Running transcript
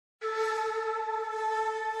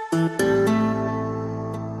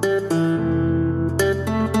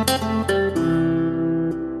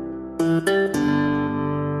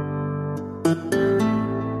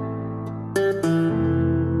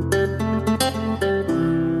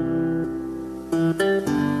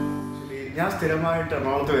സ്ഥിരമായിട്ട്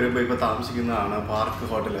എറണാകുളത്ത് വരുമ്പോൾ ഇപ്പോൾ താമസിക്കുന്നതാണ് പാർക്ക്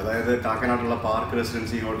ഹോട്ടൽ. അതായത് കാക്കനാടുള്ള പാർക്ക്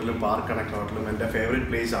റെസിഡൻസി ഹോട്ടലും പാർക്ക് കണക്ട് ഹോട്ടലും എൻ്റെ ഫേവറേറ്റ്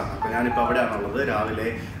പ്ലേസ് ആണ്. അപ്പോൾ ഞാനിപ്പോൾ അവിടെയാണുള്ളത്. രാവിലെ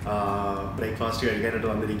ബ്രേക്ക്ഫാസ്റ്റ് കഴിക്കാനായിട്ട്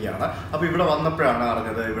വന്നിരിക്കുകയാണ്. അപ്പോൾ ഇവിടെ വന്നപ്പോഴാണ്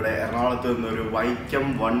അറിഞ്ഞത് ഇവിടെ എറണാകുളത്ത് നിന്നൊരു Vaikom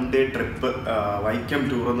 1 day trip, Vaikom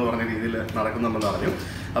tour എന്ന് പറഞ്ഞ രീതിയിൽ നടക്കുന്നുണ്ടെന്ന് അറിഞ്ഞു.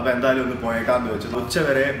 അപ്പോൾ എന്തായാലും ഒന്ന് പോയേക്കാമെന്ന് വെച്ചു. ഉച്ച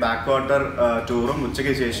വരെ ബാക്ക് വാട്ടർ ടൂറും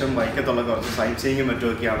ഉച്ചയ്ക്ക് ശേഷം വൈക്കത്തുള്ള കുറച്ച് സൈറ്റ് സീയിങ്ങും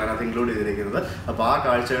മറ്റുമൊക്കെയാണ് അതിനകത്ത് ഇൻക്ലൂഡ് ചെയ്തിരിക്കുന്നത്. അപ്പോൾ ആ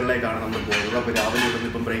കാഴ്ചകളിലേക്കാണ് നമ്മൾ പോകുന്നത്. അപ്പോൾ രാവിലെ ഇവിടെ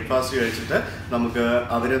ഇപ്പം ബ്രേക്ക്ഫാസ്റ്റ് കഴിച്ചിട്ട് നമുക്ക്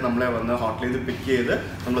അവർ നമ്മളെ വന്ന് ഹോട്ടലിൽ നിന്ന് പിക്ക് ചെയ്ത്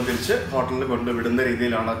നമ്മൾ തിരിച്ച് ഹോട്ടലിൽ കൊണ്ടുവിടുന്ന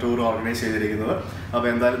രീതിയിലാണ് ടൂർ ഓർഗനൈസ് ചെയ്തിരിക്കുന്നത്. അപ്പോൾ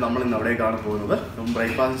എന്തായാലും നമ്മൾ ഇന്ന് അവിടേക്കാണ് പോകുന്നത്.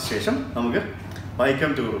 ബ്രേക്ക്ഫാസ്റ്റിന് ശേഷം നമുക്ക്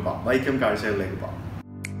വൈക്കം ടൂർ പോകാം, വൈക്കം കാഴ്ചകളിലേക്ക് പോകാം.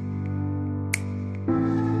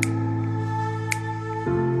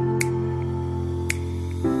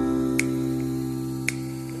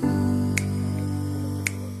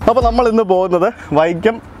 അപ്പോൾ നമ്മൾ ഇന്ന് പോകുന്നത്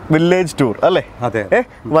വൈക്കം വില്ലേജ് ടൂർ അല്ലേ? അതെ.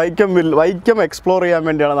 വൈക്കം എക്സ്പ്ലോർ ചെയ്യാൻ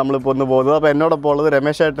വേണ്ടിയാണ് നമ്മളിപ്പോൾ ഒന്ന് പോകുന്നത്. അപ്പോൾ എന്നോടൊപ്പം ഉള്ളത്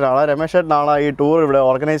രമേശ് ഏട്ടനാണ് ഈ ടൂർ ഇവിടെ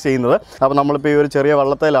ഓർഗനൈസ് ചെയ്യുന്നത്. അപ്പോൾ നമ്മളിപ്പോൾ ഈ ഒരു ചെറിയ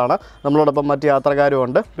വള്ളത്തിലാണ്. നമ്മളോടൊപ്പം മറ്റ് യാത്രക്കാരും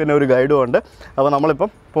ഉണ്ട്, പിന്നെ ഒരു ഗൈഡും ഉണ്ട്. അപ്പോൾ നമ്മളിപ്പം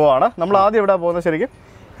പോവാണ്. നമ്മൾ ആദ്യം എവിടെ പോകുന്നത് ശരിക്കും?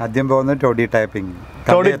 ആദ്യം പോകുന്നത് ടോഡി ടാപ്പിംഗ്,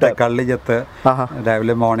 കള്ളിജത്ത്.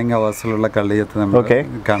 രാവിലെ മോർണിംഗ് അവേഴ്സിലുള്ള കള്ളിജത്ത് നമ്മൾ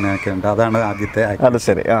കാണാനൊക്കെ ഉണ്ട്. അതാണ് ആദ്യത്തെ. അത്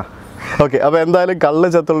ശരി. ഓക്കെ. അപ്പോൾ എന്തായാലും കള്ള്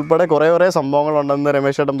ചെത്ത് ഉൾപ്പെടെ കുറേ സംഭവങ്ങളുണ്ടെന്ന്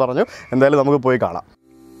രമേശ് ഏട്ടൻ പറഞ്ഞു. എന്തായാലും നമുക്ക് പോയി കാണാം.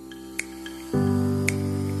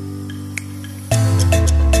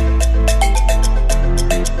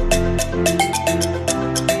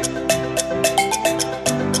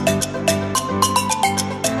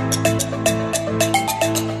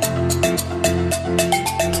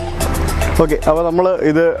 ഓക്കെ. അപ്പോൾ നമ്മൾ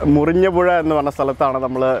ഇത് മുറിഞ്ഞപുഴ എന്ന് പറഞ്ഞ സ്ഥലത്താണ്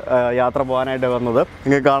നമ്മൾ യാത്ര പോകാനായിട്ട് വന്നത്.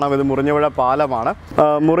 നിങ്ങൾക്ക് കാണാം, ഇത് മുറിഞ്ഞപുഴ പാലമാണ്.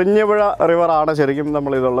 മുറിഞ്ഞപുഴ റിവറാണ് ശരിക്കും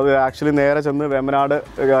നമ്മളിതുള്ളത്. ആക്ച്വലി നേരെ ചെന്ന് വേമ്പനാട്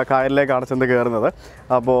കായലിലേക്കാണ് ചെന്ന് കയറുന്നത്.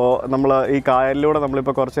 അപ്പോൾ നമ്മൾ ഈ കായലിലൂടെ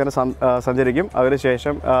നമ്മളിപ്പോൾ കുറച്ച് നേരം സഞ്ചരിക്കും.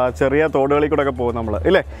 അതിനുശേഷം ചെറിയ തോടുകളിൽ കൂടെയൊക്കെ പോകും നമ്മൾ,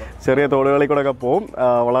 ഇല്ലേ? ചെറിയ തോടുകളിൽ കൂടെയൊക്കെ പോകും.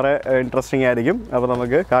 വളരെ ഇൻട്രസ്റ്റിംഗ് ആയിരിക്കും. അപ്പോൾ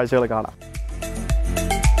നമുക്ക് കാഴ്ചകൾ കാണാം.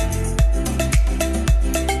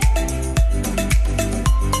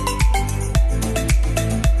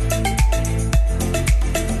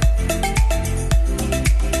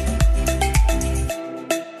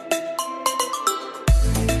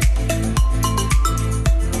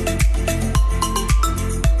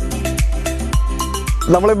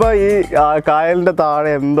 നമ്മളിപ്പോൾ ഈ കായലിൻ്റെ താഴെ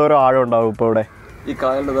എന്തോരം ആഴം ഉണ്ടാവും ഇപ്പോൾ ഇവിടെ? ഈ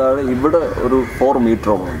കായലിൻ്റെ താഴെ ഇവിടെ ഒരു 4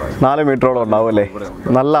 മീറ്ററോളം ഉണ്ടാവും. 4 മീറ്ററോളം ഉണ്ടാവും അല്ലേ?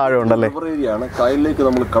 നല്ല ആഴം ഉണ്ടല്ലേ? കായലിലേക്ക്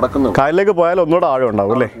നമ്മൾ കടക്കുന്നു. കായലിലേക്ക് പോയാൽ ഒന്നുകൂടെ ആഴം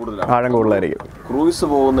ഉണ്ടാവും അല്ലേ? ആഴം കൂടുതലായിരിക്കും. ക്രൂയിസ്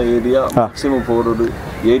പോകുന്ന ഏരിയ മാക്സിമം ഒരു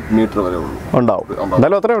 8 മീറ്റർ വരെ ഉണ്ടാവും.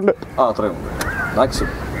 എന്തായാലും അത്രയുണ്ട്. അത്രയുണ്ട്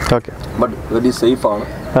maximum. Okay. But very safe ആണ്.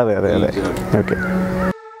 അതെ. ഓക്കെ.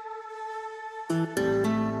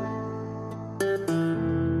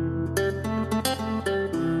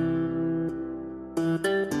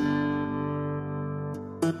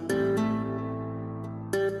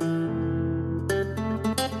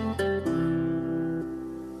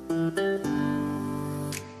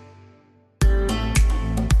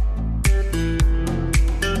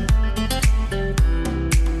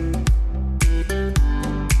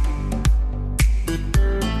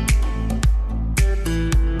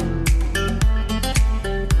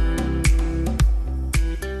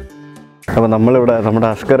 അപ്പോൾ നമ്മളിവിടെ നമ്മുടെ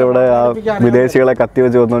അഷ്കർ ഇവിടെ ആ വിദേശികളെ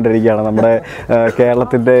കത്തിവെച്ച് വന്നുകൊണ്ടിരിക്കുകയാണ്. നമ്മുടെ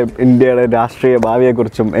കേരളത്തിൻ്റെ ഇന്ത്യയുടെ രാഷ്ട്രീയ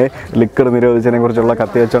ഭാവിയെക്കുറിച്ചും ലിക്കർ നിരോധിച്ചതിനെ കുറിച്ചുള്ള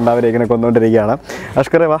കത്തിവെച്ചുകൊണ്ട് അവരെ ഇങ്ങനെ കൊന്നുകൊണ്ടിരിക്കുകയാണ്.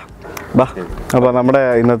 അഷ്കറെ വാ. അപ്പോൾ നമ്മുടെ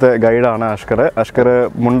ഇന്നത്തെ ഗൈഡാണ് അഷ്കർ.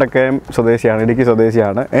 മുണ്ടക്കയം സ്വദേശിയാണ്, ഇടുക്കി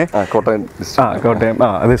സ്വദേശിയാണ്. കോട്ടയം.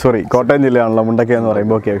 അതെ, സോറി, കോട്ടയം ജില്ലയാണല്ലോ മുണ്ടക്കയം എന്ന്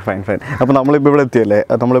പറയുമ്പോൾ. Okay, fine. അപ്പോൾ നമ്മളിപ്പോൾ ഇവിടെ എത്തിയല്ലേ?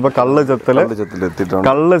 നമ്മളിപ്പോൾ കള്ള്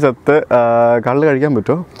കഴിക്കാൻ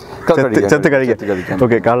പറ്റുമോ? ചെത്ത് കഴിക്കാം.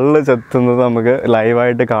 ഓക്കെ, കള്ള് ചെത്തുന്നത് നമുക്ക്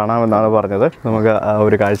ലൈവായിട്ട് കാണാമെന്നാണ് പറഞ്ഞത്. നമുക്ക് ആ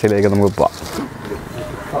ഒരു കാഴ്ചയിലേക്ക് നമുക്ക് പോവാം.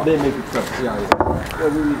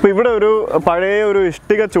 ഇപ്പോൾ ഇവിടെ ഒരു പഴയ ഒരു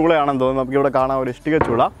ഇഷ്ടിക ചൂളയാണെന്ന് തോന്നുന്നു. നമുക്കിവിടെ കാണാം ഒരു ഇഷ്ടിക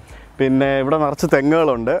ചൂള. പിന്നെ ഇവിടെ നിറച്ച്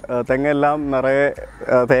തെങ്ങുകളുണ്ട്. തെങ്ങെല്ലാം നിറയെ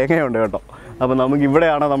തേങ്ങയുണ്ട് കേട്ടോ. അപ്പോൾ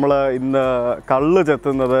നമുക്കിവിടെയാണ് നമ്മൾ ഇന്ന് കള്ള്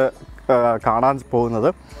ചെത്തുന്നത് കാണാൻ പോകുന്നത്.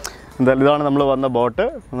 എന്തായാലും ഇതാണ് നമ്മൾ വന്ന ബോട്ട്.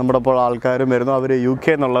 നമ്മുടെ ഇപ്പോൾ ആൾക്കാരും വരുന്നു. അവർ UK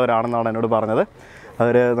എന്നുള്ളവരാണെന്നാണ് എന്നോട് പറഞ്ഞത്.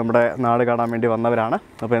 അവർ നമ്മുടെ നാട് കാണാൻ വേണ്ടി വന്നവരാണ്.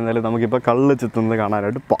 അപ്പോൾ എന്തായാലും നമുക്കിപ്പോൾ കള്ള് ചെത്തുന്നത്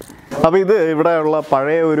കാണാനായിട്ട് പോകാം. അപ്പോൾ ഇത് ഇവിടെയുള്ള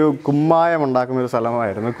പഴയ ഒരു കുമ്മായം ഉണ്ടാക്കുന്നൊരു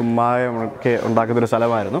സ്ഥലമായിരുന്നു. കുമ്മായമൊക്കെ ഉണ്ടാക്കുന്നൊരു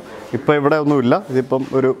സ്ഥലമായിരുന്നു. ഇപ്പോൾ ഇവിടെ ഒന്നുമില്ല. ഇതിപ്പം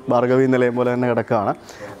ഒരു ഭാർഗവി നിലയം പോലെ തന്നെ കിടക്കുകയാണ്.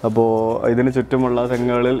 അപ്പോൾ ഇതിന് ചുറ്റുമുള്ള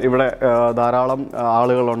തെങ്ങുകളിൽ ഇവിടെ ധാരാളം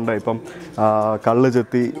ആളുകളുണ്ട്. ഇപ്പം കള്ള്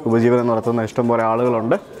ചെത്തി ഉപജീവനം നടത്തുന്ന ഇഷ്ടംപോലെ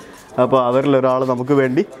ആളുകളുണ്ട്. അപ്പോൾ അവരിലൊരാൾ നമുക്ക്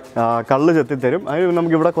വേണ്ടി കള്ള് ചെത്തി തരും. അതിന്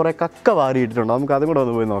നമുക്കിവിടെ കുറേ കക്ക വാരിയിട്ടിട്ടുണ്ട്. നമുക്ക് അതും കൂടെ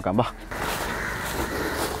ഒന്ന് പോയി നോക്കാം. ബാ.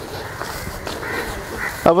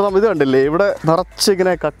 അപ്പോൾ ഇത് കണ്ടില്ലേ, ഇവിടെ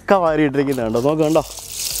നിറച്ചിങ്ങനെ കക്ക വാരിയിട്ടിരിക്കുന്നുണ്ടോ? നോക്കണ്ടോ,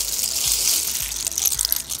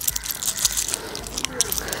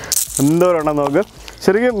 എന്തോരെണ്ണം നോക്ക്.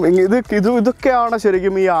 ശരിക്കും ഇതൊക്കെയാണ്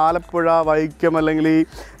ശരിക്കും ഈ ആലപ്പുഴ, വൈക്കം അല്ലെങ്കിൽ ഈ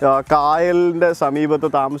കായലിൻ്റെ സമീപത്ത്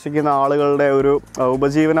താമസിക്കുന്ന ആളുകളുടെ ഒരു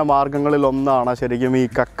ഉപജീവന മാർഗങ്ങളിൽ ഒന്നാണ് ശരിക്കും ഈ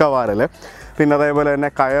കക്കവാരൽ. പിന്നെ അതേപോലെ തന്നെ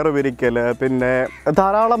കയറ് വിരിക്കൽ, പിന്നെ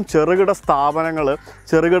ധാരാളം ചെറുകിട സ്ഥാപനങ്ങൾ,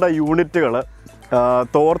 ചെറുകിട യൂണിറ്റുകൾ,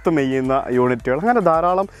 തോർത്ത് മെയ്യുന്ന യൂണിറ്റുകൾ, അങ്ങനെ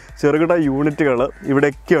ധാരാളം ചെറുകിട യൂണിറ്റുകൾ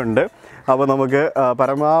ഇവിടെയൊക്കെ ഉണ്ട്. അപ്പോൾ നമുക്ക്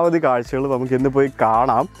പരമാവധി കാഴ്ചകൾ നമുക്ക് ഇന്ന് പോയി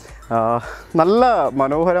കാണാം. നല്ല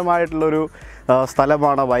മനോഹരമായിട്ടുള്ളൊരു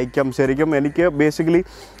സ്ഥലമാണ് വൈക്കം. ശരിക്കും എനിക്ക് ബേസിക്കലി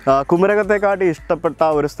കുമരകത്തെക്കാട്ടി ഇഷ്ടപ്പെട്ട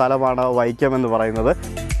ഒരു സ്ഥലമാണ് വൈക്കം എന്ന് പറയുന്നത്.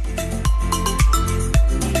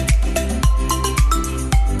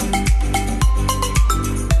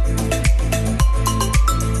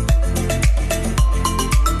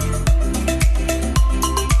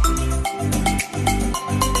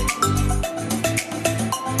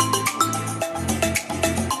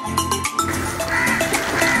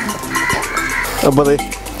 അപ്പോൾ അതെ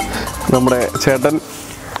നമ്മുടെ ചേട്ടൻ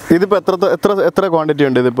ഇതിപ്പോൾ എത്ര ക്വാണ്ടിറ്റി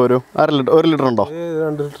ഉണ്ട്? ഇതിപ്പോൾ ഒരു 1 ലിറ്റർ ഉണ്ടോ?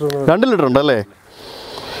 2 ലിറ്റർ ഉണ്ടല്ലേ?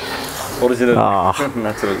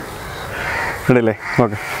 ഇടല്ലേ?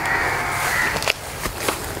 Okay.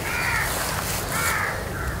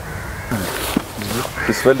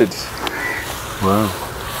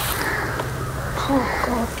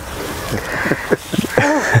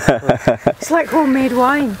 It's like homemade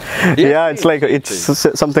wine. Yeah, it's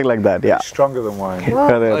something like that. Yeah. Stronger than wine.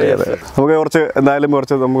 അതെ. നമുക്ക് കുറച്ച്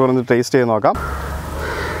ടേസ്റ്റ് ചെയ്ത് നോക്കാം.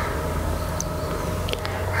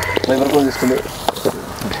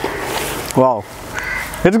 Wow,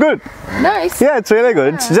 it's good. Nice. Yeah, it's really good.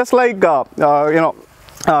 It's just like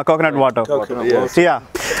coconut water. Yeah.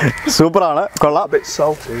 സൂപ്പറാണ്, കൊള്ളാം.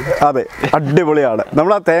 അതെ, അടിപൊളിയാണ്.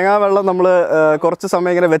 നമ്മൾ ആ തേങ്ങാ വെള്ളം നമ്മൾ കുറച്ച്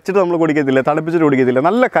സമയം ഇങ്ങനെ വെച്ചിട്ട് നമ്മൾ കുടിക്കത്തില്ല, തണുപ്പിച്ചിട്ട് കുടിക്കത്തില്ല.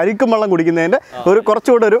 നല്ല കരിക്കും വെള്ളം കുടിക്കുന്നതിൻ്റെ ഒരു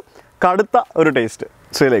കുറച്ചുകൂടെ ഒരു കടുത്ത ഒരു ടേസ്റ്റ്.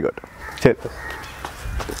 It's really good. ശരി.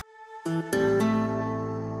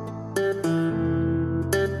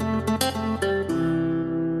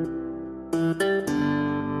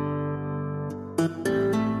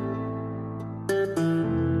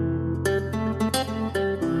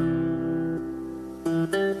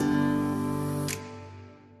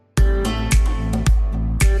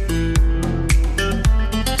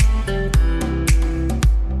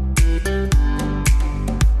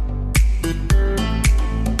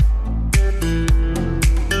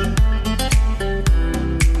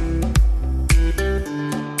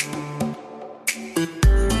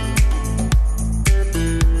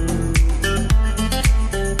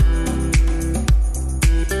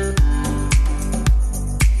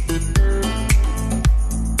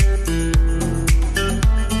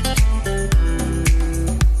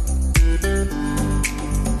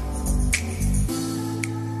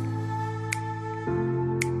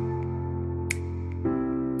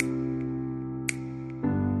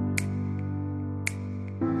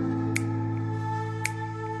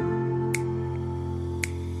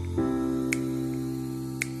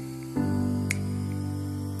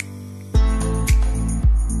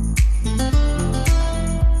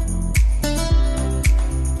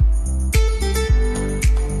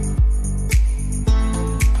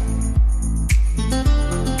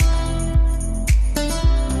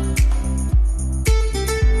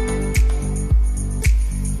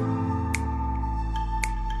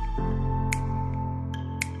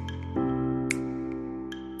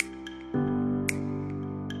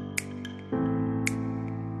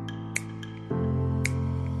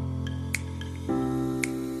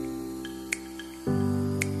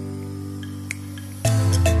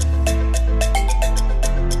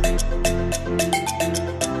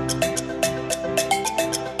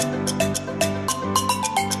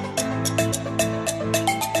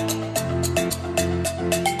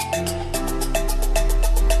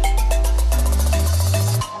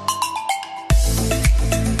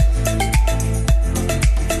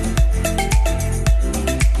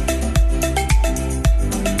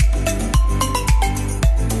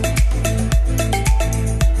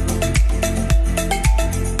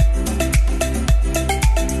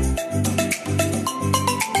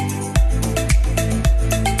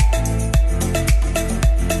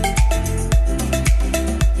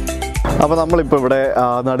 അപ്പോൾ നമ്മളിപ്പോൾ ഇവിടെ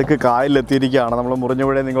നടുക്ക് കായലിലെത്തിയിരിക്കുകയാണ്. നമ്മൾ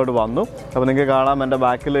മുറിഞ്ഞുപുഴയിൽ നിന്ന് ഇങ്ങോട്ട് വന്നു. അപ്പോൾ നിങ്ങൾക്ക് കാണാം എൻ്റെ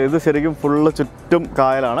ബാക്കിൽ ഇത് ശരിക്കും ഫുള്ള് ചുറ്റും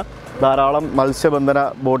കായലാണ്. ധാരാളം മത്സ്യബന്ധന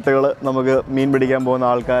ബോട്ടുകൾ, നമുക്ക് മീൻ പിടിക്കാൻ പോകുന്ന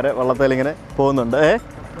ആൾക്കാർ വള്ളത്തിലിങ്ങനെ പോകുന്നുണ്ട്.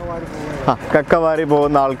 കക്കവാരി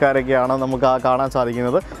പോകുന്ന ആൾക്കാരൊക്കെയാണ് നമുക്ക് കാണാൻ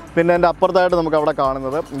സാധിക്കുന്നത്. പിന്നെ എൻ്റെ അപ്പുറത്തായിട്ട് നമുക്ക് അവിടെ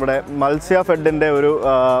കാണുന്നത് ഇവിടെ മത്സ്യ ഫെഡിൻ്റെ ഒരു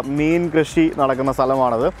മീൻ കൃഷി നടക്കുന്ന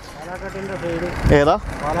സ്ഥലമാണത്. ഏതാ?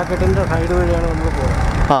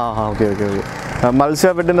 ഓക്കെ. മത്സ്യ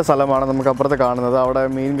ഫെഡിൻ്റെ സ്ഥലമാണ് നമുക്ക് അപ്പുറത്ത് കാണുന്നത്. അവിടെ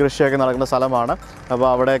മീൻ കൃഷിയൊക്കെ നടക്കുന്ന സ്ഥലമാണ്. അപ്പോൾ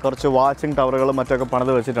അവിടെ കുറച്ച് വാച്ചിങ് ടവറുകളും മറ്റൊക്കെ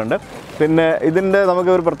പണിത് വെച്ചിട്ടുണ്ട്. പിന്നെ ഇതിൻ്റെ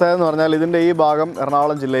നമുക്ക് ഒരു പ്രത്യേകത എന്ന് പറഞ്ഞാൽ ഇതിൻ്റെ ഈ ഭാഗം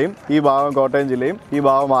എറണാകുളം ജില്ലയും ഈ ഭാഗം കോട്ടയം ജില്ലയും ഈ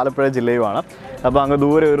ഭാഗം ആലപ്പുഴ ജില്ലയുമാണ്. അപ്പോൾ അങ്ങ്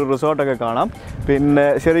ദൂരെ ഒരു റിസോർട്ടൊക്കെ കാണാം. പിന്നെ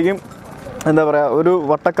ശരിക്കും എന്താ പറയുക, ഒരു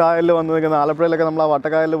വട്ടക്കായലിൽ വന്ന് നിൽക്കുന്ന ആലപ്പുഴയിലൊക്കെ നമ്മൾ ആ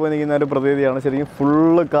വട്ടക്കായലിൽ പോയി നിൽക്കുന്ന ഒരു പ്രതീതിയാണ്. ശരിക്കും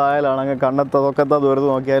ഫുള്ള് കായലാണ്. അങ്ങ് കണ്ണത്തൊക്കത്ത ദൂരത്ത്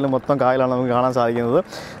നോക്കിയാലും മൊത്തം കായലാണ് നമുക്ക് കാണാൻ സാധിക്കുന്നത്.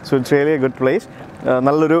 So it's really A good place.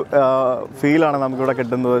 നല്ലൊരു ഫീലാണ് നമുക്കിവിടെ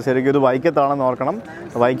കിട്ടുന്നത്. ശരിക്കും ഇത് വൈക്കത്താണെന്ന് ഓർക്കണം.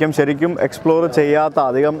 വൈക്കം ശരിക്കും എക്സ്പ്ലോർ ചെയ്യാത്ത,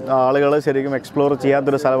 അധികം ആളുകൾ ശരിക്കും എക്സ്പ്ലോർ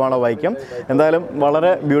ചെയ്യാത്തൊരു സ്ഥലമാണ് വൈക്കം. എന്തായാലും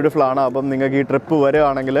വളരെ ബ്യൂട്ടിഫുൾ ആണ്. അപ്പം നിങ്ങൾക്ക് ഈ ട്രിപ്പ്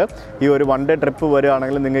വരികയാണെങ്കിൽ, ഈ ഒരു വൺ ഡേ ട്രിപ്പ്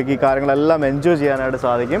വരികയാണെങ്കിൽ നിങ്ങൾക്ക് ഈ കാര്യങ്ങളെല്ലാം എൻജോയ് ചെയ്യാനായിട്ട്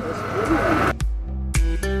സാധിക്കും.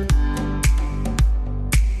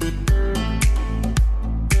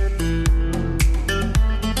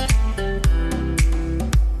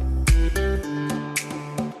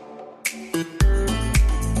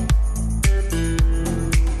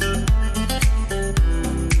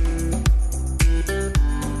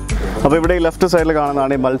 അപ്പോൾ ഇവിടെ ഈ ലെഫ്റ്റ് സൈഡിൽ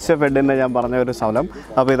കാണുന്നതാണ് ഈ മത്സ്യ ഫെഡിൻ്റെ ഞാൻ പറഞ്ഞ ഒരു സ്ഥലം.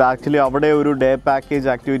 അപ്പോൾ ഇത് ആക്ച്വലി അവിടെ ഒരു ഡേ പാക്കേജ്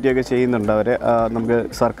ആക്ടിവിറ്റിയൊക്കെ ചെയ്യുന്നുണ്ട് അവർ. നമുക്ക്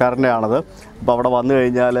സർക്കാരിൻ്റെ ആണത്. അപ്പോൾ അവിടെ വന്നു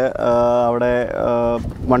കഴിഞ്ഞാൽ അവിടെ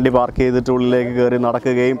വണ്ടി പാർക്ക് ചെയ്തിട്ട് ഉള്ളിലേക്ക് കയറി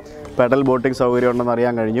നടക്കുകയും പെഡൽ ബോട്ടിംഗ് സൗകര്യം ഉണ്ടെന്ന്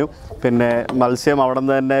അറിയാൻ കഴിഞ്ഞു. പിന്നെ മത്സ്യം അവിടെ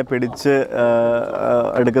നിന്ന് തന്നെ പിടിച്ച്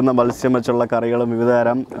എടുക്കുന്ന മത്സ്യം വെച്ചുള്ള കറികളും വിവിധ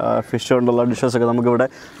തരം ഫിഷ് കൊണ്ടുള്ള ഡിഷസൊക്കെ നമുക്കിവിടെ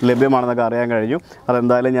ലഭ്യമാണെന്നൊക്കെ അറിയാൻ കഴിഞ്ഞു.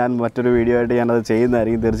 അതെന്തായാലും ഞാൻ മറ്റൊരു വീഡിയോ ആയിട്ട് ഞാനത്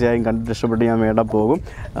ചെയ്യുന്നതായിരിക്കും. തീർച്ചയായും കണ്ടിട്ട് ഇഷ്ടപ്പെട്ട് ഞാൻ വീണ്ടും പോകും.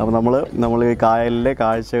 അപ്പോൾ നമ്മൾ ഈ കായലിലെ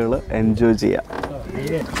കാഴ്ചകൾ എൻജോയ് ചെയ്യാം.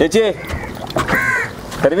 ചേച്ചി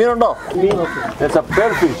കരിമീനുണ്ടോ?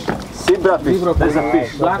 Zebra fish. There's a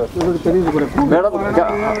fish. Madam,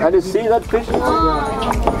 can you see that fish?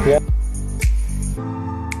 Yeah.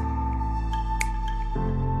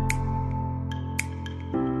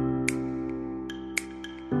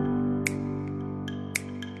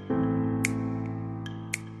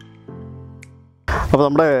 അപ്പോൾ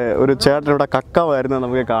നമ്മുടെ ഒരു ചേട്ടൻ ഇവിടെ കക്ക വരുന്നത്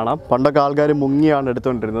നമുക്ക് കാണാം. പണ്ടൊക്കെ ആൾക്കാർ മുങ്ങിയാണ്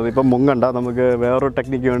എടുത്തുകൊണ്ടിരുന്നത്. ഇപ്പം മുങ്ങണ്ട, നമുക്ക് വേറൊരു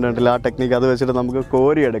ടെക്നിക്ക് വേണ്ടിയിട്ടില്ല. ആ ടെക്നിക്ക് അത് വെച്ചിട്ട് നമുക്ക്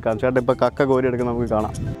കോരിയെടുക്കാം. ചേട്ടൻ ഇപ്പോൾ കക്ക കോരിയെടുക്കാൻ നമുക്ക്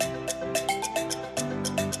കാണാം.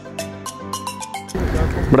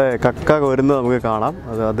 ഇവിടെ കക്ക കോരുന്നത് നമുക്ക് കാണാം.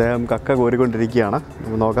 അത് അദ്ദേഹം കക്ക കോരിക്കൊണ്ടിരിക്കുകയാണ്.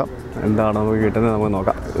 നമുക്ക് നോക്കാം എന്താണ് നമുക്ക് കിട്ടുന്നത്. നമുക്ക്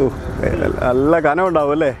നോക്കാം. നല്ല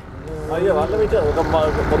കനമുണ്ടാവും അല്ലേ?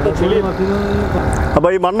 അപ്പോൾ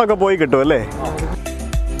ഈ മണ്ണൊക്കെ പോയി കിട്ടും അല്ലേ?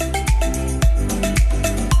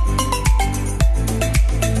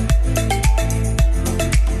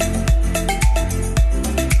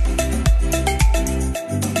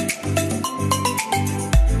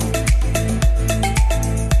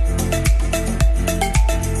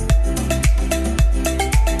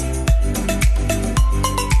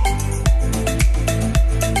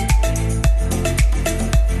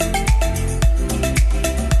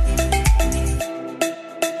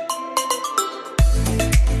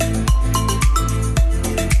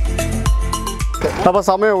 അപ്പോൾ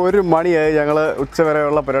സമയം 1 മണിയായി. ഞങ്ങൾ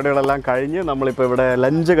ഉച്ചവരെയുള്ള പരിപാടികളെല്ലാം കഴിഞ്ഞ് നമ്മളിപ്പോൾ ഇവിടെ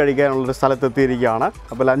ലഞ്ച് കഴിക്കാനുള്ളൊരു സ്ഥലത്തെത്തിയിരിക്കുകയാണ്.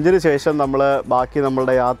 അപ്പോൾ ലഞ്ചിന് ശേഷം നമ്മൾ ബാക്കി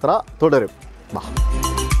നമ്മളുടെ യാത്ര തുടരും.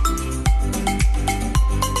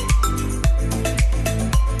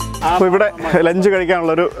 അപ്പോൾ ഇവിടെ ലഞ്ച്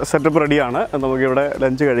കഴിക്കാനുള്ളൊരു സെറ്റപ്പ് റെഡിയാണ്. നമുക്കിവിടെ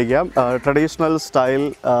ലഞ്ച് കഴിക്കാം. ട്രഡീഷണൽ സ്റ്റൈൽ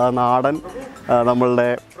നാടൻ നമ്മളുടെ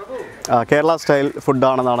കേരള സ്റ്റൈൽ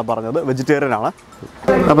ഫുഡാണെന്നാണ് പറഞ്ഞത്. വെജിറ്റേറിയൻ ആണ്.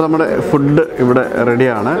 അപ്പോൾ നമ്മുടെ ഫുഡ് ഇവിടെ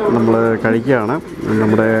റെഡിയാണ്. നമ്മൾ കഴിക്കുകയാണ്.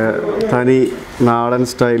 നമ്മുടെ തനി നാടൻ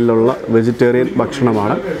സ്റ്റൈലിലുള്ള വെജിറ്റേറിയൻ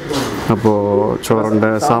ഭക്ഷണമാണ്. അപ്പോൾ ചോറുണ്ട്,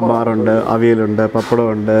 സാമ്പാറുണ്ട്, അവിയലുണ്ട്,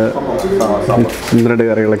 പപ്പടമുണ്ട്, 2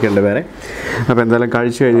 കറികളൊക്കെ ഉണ്ട് വേറെ. അപ്പോൾ എന്തായാലും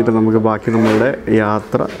കഴിച്ചു കഴിഞ്ഞിട്ട് നമുക്ക് ബാക്കി നമ്മളുടെ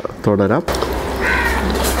യാത്ര തുടരാം.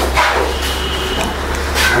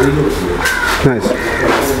 നൈസ്.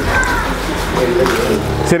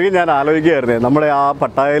 ശരിക്കും ഞാൻ ആലോചിക്കുകയായിരുന്നേ, നമ്മുടെ ആ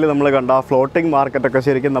പട്ടായയിൽ നമ്മൾ കണ്ട ആ ഫ്ലോട്ടിംഗ് മാർക്കറ്റൊക്കെ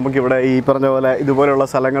ശരിക്കും നമുക്കിവിടെ ഈ പറഞ്ഞ പോലെ ഇതുപോലെയുള്ള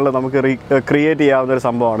സ്ഥലങ്ങളിൽ നമുക്ക് ക്രിയേറ്റ് ചെയ്യാവുന്നൊരു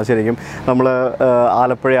സംഭവമാണ്. ശരിക്കും നമ്മൾ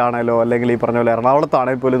ആലപ്പുഴയാണല്ലോ അല്ലെങ്കിൽ ഈ പറഞ്ഞ പോലെ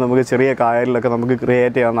എറണാകുളത്താണെങ്കിൽ പോലും നമുക്ക് ചെറിയ കായലിലൊക്കെ നമുക്ക്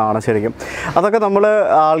ക്രിയേറ്റ് ചെയ്യാവുന്നതാണ്. ശരിക്കും അതൊക്കെ നമ്മൾ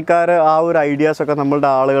ആൾക്കാർ ആ ഒരു ഐഡിയാസൊക്കെ നമ്മളുടെ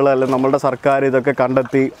ആളുകൾ അല്ലെങ്കിൽ നമ്മളുടെ സർക്കാർ ഇതൊക്കെ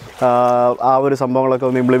കണ്ടെത്തി ആ ഒരു സംഭവങ്ങളൊക്കെ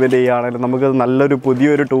ഒന്ന് ഇംപ്ലിമെൻറ്റ് ചെയ്യുകയാണെങ്കിൽ നമുക്ക് നല്ലൊരു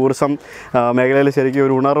പുതിയൊരു ടൂറിസം മേഖലയിൽ ശരിക്കും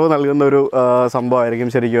ഒരു ഉണർവ് നൽകുന്ന ഒരു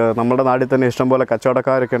സംഭവമായിരിക്കും. ശരിക്കും നമ്മുടെ നാട്ടിൽ തന്നെ ഇഷ്ടംപോലെ ഇഷ്ടംപോലെ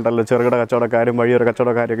കച്ചവടക്കാരൊക്കെ ഉണ്ടല്ലോ, ചെറുകിട കച്ചവടക്കാരും വഴിയൊരു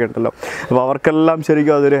കച്ചവടക്കാരൊക്കെ ഉണ്ടല്ലോ. അപ്പോൾ അവർക്കെല്ലാം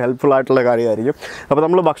ശരിക്കും അതൊരു ഹെൽപ്ഫുൾ ആയിട്ടുള്ള കാര്യമായിരിക്കും. അപ്പോൾ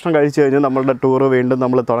നമ്മൾ ഭക്ഷണം കഴിച്ച് കഴിഞ്ഞ് നമ്മളുടെ ടൂറ് വീണ്ടും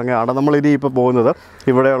നമ്മൾ തുടങ്ങുകയാണ്. നമ്മളിനി ഇപ്പോൾ പോകുന്നത്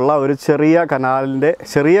ഇവിടെയുള്ള ഒരു ചെറിയ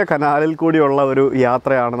കനാലിൽ കൂടിയുള്ള ഒരു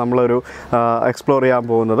യാത്രയാണ് നമ്മളൊരു എക്സ്പ്ലോർ ചെയ്യാൻ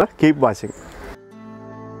പോകുന്നത്. Keep watching.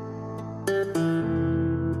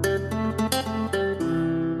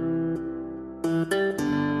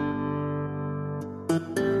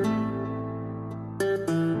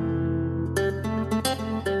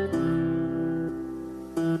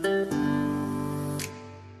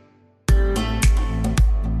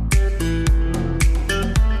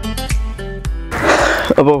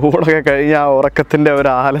 അപ്പോൾ ഊണൊക്കെ കഴിഞ്ഞ ആ ഉറക്കത്തിൻ്റെ ഒരു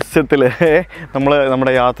ആലസ്യത്തിൽ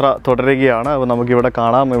നമ്മുടെ യാത്ര തുടരുകയാണ്. അപ്പോൾ നമുക്കിവിടെ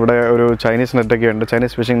കാണാം, ഇവിടെ ഒരു ചൈനീസ് നെറ്റൊക്കെ ഉണ്ട്,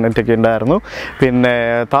 ചൈനീസ് ഫിഷിംഗ് നെറ്റൊക്കെ ഉണ്ടായിരുന്നു. പിന്നെ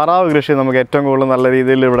താറാവ് കൃഷി നമുക്ക് ഏറ്റവും കൂടുതൽ നല്ല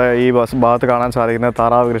രീതിയിൽ ഇവിടെ ഈ ഭാഗത്ത് കാണാൻ സാധിക്കുന്ന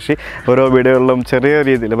താറാവ് കൃഷി. ഓരോ വീടുകളിലും ചെറിയ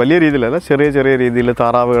രീതിയിൽ, വലിയ രീതിയിലല്ല, ചെറിയ രീതിയിൽ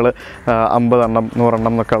താറാവുകൾ 50 എണ്ണം 100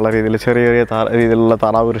 എണ്ണം എന്നൊക്കെ ഉള്ള രീതിയിൽ ചെറിയ രീതിയിലുള്ള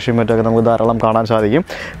താറാവ് കൃഷിയും മറ്റൊക്കെ നമുക്ക് ധാരാളം കാണാൻ സാധിക്കും.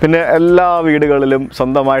 പിന്നെ എല്ലാ വീടുകളിലും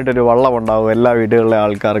സ്വന്തമായിട്ടൊരു വള്ളം ഉണ്ടാകും, എല്ലാ വീടുകളിലെ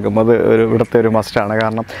ആൾക്കാർക്കും. അത് ഇവിടുത്തെ ഒരു മസ്റ്റാണ്. കാരണം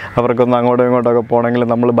അവർക്കൊന്ന് അങ്ങോട്ടും ഇങ്ങോട്ടൊക്കെ പോകണമെങ്കിൽ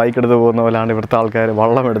നമ്മൾ ബൈക്ക് എടുത്ത് പോകുന്ന പോലെയാണ് ഇവിടുത്തെ ആൾക്കാർ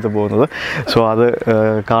വള്ളം എടുത്ത് പോകുന്നത്. സോ അത്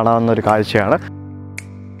കാണാവുന്നൊരു കാഴ്ചയാണ്.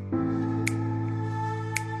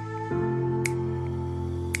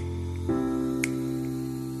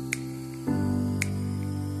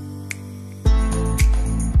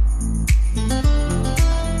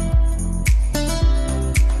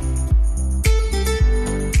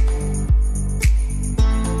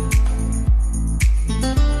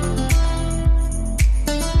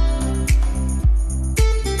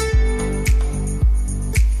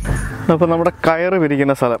 അപ്പോൾ നമ്മുടെ കയറ്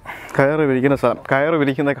വിരിക്കുന്ന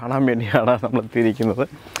കാണാൻ വേണ്ടിയാണ് നമ്മൾ എത്തിയിരിക്കുന്നത്.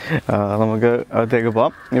 നമുക്ക് അകത്തേക്ക്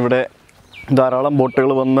പോകാം. ഇവിടെ ധാരാളം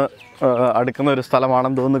ബോട്ടുകൾ വന്ന് അടുക്കുന്ന ഒരു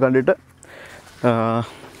സ്ഥലമാണെന്ന് തോന്നുന്നു കണ്ടിട്ട്.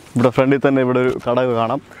 ഇവിടെ ഫ്രണ്ടിൽ തന്നെ ഇവിടെ ഒരു കടവ്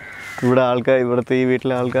കാണാം. ഇവിടെ ഇവിടുത്തെ ഈ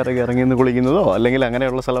വീട്ടിലെ ആൾക്കാരൊക്കെ ഇറങ്ങി നിന്ന് കുളിക്കുന്നതോ അല്ലെങ്കിൽ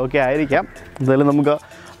അങ്ങനെയുള്ള സ്ഥലമൊക്കെ ആയിരിക്കാം. എന്തായാലും നമുക്ക്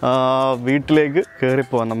വീട്ടിലേക്ക്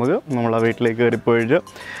കയറിപ്പോവാം. നമ്മൾ ആ വീട്ടിലേക്ക് കയറിപ്പോയിട്ട്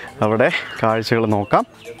അവിടെ കാഴ്ചകൾ നോക്കാം.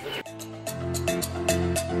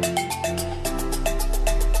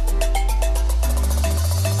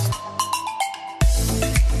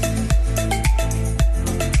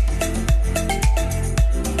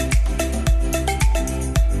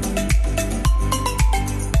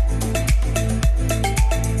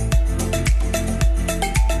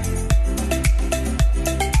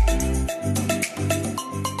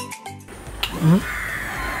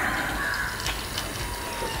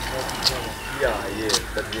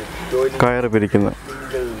 കയറ് പിരിക്കുന്നത്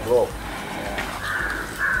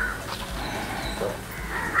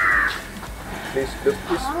Please look,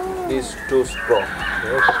 this is too strong.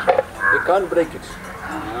 Yes. You can't break it.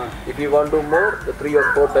 If you want to do more, 3 or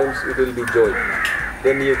 4 times it will be joy.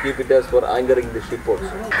 Then you keep it as for anchoring the ship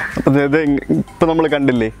also. ഇപ്പം നമ്മൾ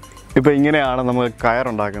കണ്ടില്ലേ, ഇപ്പോൾ ഇങ്ങനെയാണ് നമ്മൾ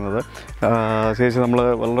കയറുണ്ടാക്കുന്നത്. ശേഷം നമ്മൾ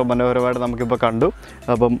വളരെ മനോഹരമായിട്ട് നമുക്കിപ്പോൾ കണ്ടു.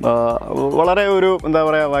 അപ്പം വളരെ ഒരു എന്താ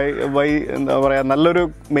പറയുക നല്ലൊരു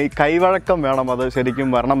കൈവഴക്കം വേണം. അത് ശരിക്കും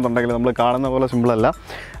വരണം എന്നുണ്ടെങ്കിൽ നമ്മൾ കാണുന്ന പോലെ സിമ്പിളല്ല.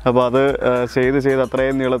 അപ്പോൾ അത് ചെയ്ത്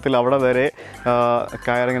അത്രയും നീളത്തിൽ അവിടെ വരെ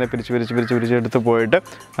കയറിങ്ങനെ പിരിച്ച് എടുത്ത് പോയിട്ട്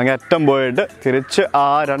അങ്ങ് അറ്റം പോയിട്ട് തിരിച്ച് ആ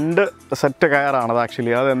 2 സെറ്റ് കയറാണത്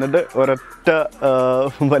ആക്ച്വലി. അത് എന്നിട്ട് ഒരൊറ്റ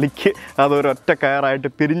വലിക്ക് അതൊരൊറ്റ കയറായിട്ട്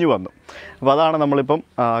പിരിഞ്ഞു വന്നു. അപ്പോൾ അതാണ് നമ്മളിപ്പം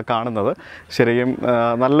കാണുന്നത്. ശരിക്കും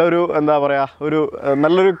നല്ലൊരു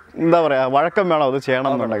വഴക്കം വേണം അത് ചെയ്യണം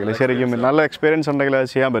എന്നുണ്ടെങ്കിൽ. ശരിക്കും നല്ല എക്സ്പീരിയൻസ് ഉണ്ടെങ്കിൽ അത്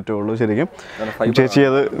ചെയ്യാൻ പറ്റുള്ളൂ. ശരിക്കും ചേച്ചി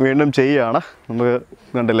അത് വീണ്ടും ചെയ്യുകയാണ്. നമുക്ക്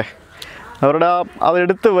കണ്ടില്ലേ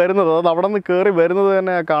അതെടുത്ത് വരുന്നത്, അത് അവിടെ നിന്ന് കയറി വരുന്നത്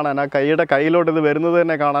തന്നെ കാണാൻ, ആ കൈയിലോട്ട് ഇത് വരുന്നത്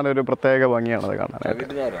തന്നെ കാണാൻ ഒരു പ്രത്യേക ഭംഗിയാണത് കാണാനായിട്ട്.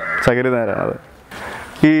 ചകിരിനേരാണ്.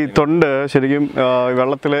 ഈ തൊണ്ട് ശരിക്കും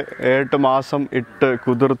വെള്ളത്തിൽ 8 മാസം ഇട്ട്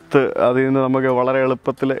കുതിർത്ത് അതിൽ നിന്ന് നമുക്ക് വളരെ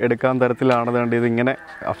എളുപ്പത്തിൽ എടുക്കാൻ തരത്തിലാണ് ഇതിങ്ങനെ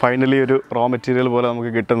ഫൈനലി ഒരു റോ മെറ്റീരിയൽ പോലെ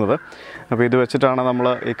നമുക്ക് കിട്ടുന്നത്. അപ്പോൾ ഇത് വെച്ചിട്ടാണ് നമ്മൾ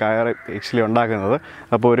ഈ കയർ ആക്ച്വലി ഉണ്ടാക്കുന്നത്.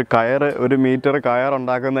 അപ്പോൾ ഒരു മീറ്റർ കയർ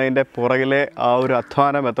ഉണ്ടാക്കുന്നതിൻ്റെ പുറകിലെ ആ ഒരു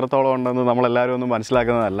അധ്വാനം എത്രത്തോളം ഉണ്ടെന്ന് നമ്മളെല്ലാവരും ഒന്ന്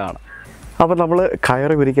മനസ്സിലാക്കുന്നത് നല്ലതാണ്. അപ്പോൾ നമ്മൾ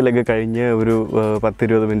കയറ് പിരിക്കലൊക്കെ കഴിഞ്ഞ് ഒരു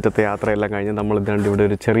 10-20 മിനിറ്റത്തെ യാത്രയെല്ലാം കഴിഞ്ഞ് നമ്മൾ ഇവിടെ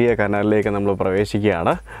ഒരു ചെറിയ കനാലിലേക്ക് നമ്മൾ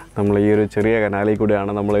പ്രവേശിക്കുകയാണ്. നമ്മൾ ഈ ഒരു ചെറിയ കനാലിൽ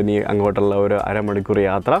കൂടെയാണ് നമ്മൾ ഇനി അങ്ങോട്ടുള്ള ഒരു അരമണിക്കൂർ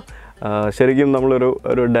യാത്ര. ശരിക്കും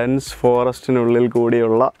നമ്മളൊരു ഡെൻസ് ഫോറസ്റ്റിനുള്ളിൽ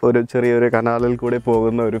കൂടിയുള്ള ഒരു ചെറിയൊരു കനാലിൽ കൂടി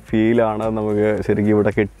പോകുന്ന ഒരു ഫീലാണ് നമുക്ക് ശരിക്കും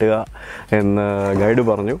ഇവിടെ കിട്ടുക എന്ന് ഗൈഡ്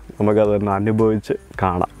പറഞ്ഞു. നമുക്കതൊന്ന് അനുഭവിച്ച്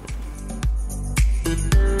കാണാം.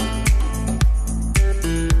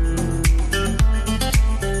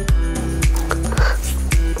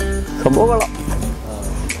 സംഭവങ്ങളാണ്.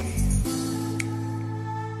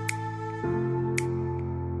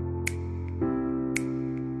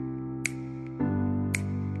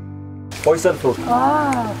 Poison fruit.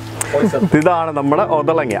 Oh. ഇതാണ് നമ്മുടെ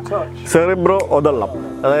ഒതളങ്ങ, സെറിബ്രോ ഒതള്ളം.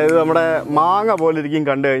 അതായത് നമ്മുടെ മാങ്ങ പോലെ ഇരിക്കും,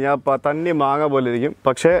 കണ്ടു കഴിഞ്ഞാൽ തന്നെ മാങ്ങ പോലെ ഇരിക്കും.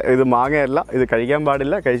 പക്ഷേ ഇത് മാങ്ങയല്ല, ഇത് കഴിക്കാൻ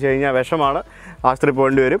പാടില്ല. കഴിച്ചു കഴിഞ്ഞാൽ വിഷമാണ്, ആശുപത്രി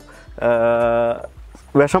പോകേണ്ടി വരും.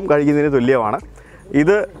 വിഷം കഴിക്കുന്നതിന് തുല്യമാണ്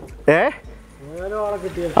ഇത്.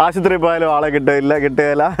 ആശുപത്രി പോയാലും ആളെ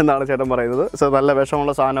കിട്ടുകയില്ല എന്നാണ് ചേട്ടൻ പറയുന്നത്. സോ നല്ല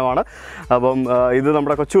വിഷമുള്ള സാധനമാണ്. അപ്പം ഇത്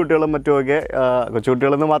നമ്മുടെ കൊച്ചുകുട്ടികളും മറ്റുമൊക്കെ,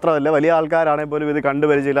 കൊച്ചുകുട്ടികളെന്ന് മാത്രമല്ല വലിയ ആൾക്കാരാണെങ്കിൽ പോലും ഇത്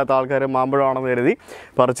കണ്ടുപരിചയമില്ലാത്ത ആൾക്കാർ മാമ്പഴമാണെന്ന് കരുതി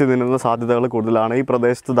പറിച്ചു തിന്നുന്ന സാധ്യതകൾ കൂടുതലാണ്. ഈ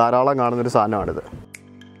പ്രദേശത്ത് ധാരാളം കാണുന്നൊരു സാധനമാണിത്.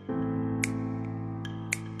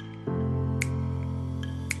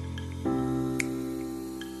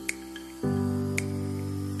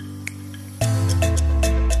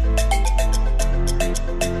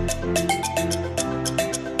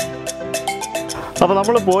 അപ്പോൾ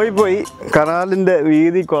നമ്മൾ പോയി കനാലിൻ്റെ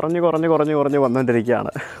വീതി കുറഞ്ഞ്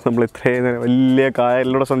വന്നുകൊണ്ടിരിക്കുകയാണ്. നമ്മൾ ഇത്രയും വലിയ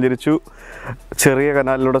കായലിലൂടെ സഞ്ചരിച്ചു, ചെറിയ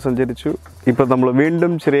കനാലിലൂടെ സഞ്ചരിച്ചു. ഇപ്പം നമ്മൾ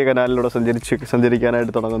വീണ്ടും ചെറിയ കനാലിലൂടെ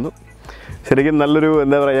സഞ്ചരിക്കാനായിട്ട് തുടങ്ങുന്നു. ശരിക്കും നല്ലൊരു,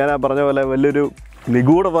 എന്താ പറയുക, ഞാൻ പറഞ്ഞ പോലെ വലിയൊരു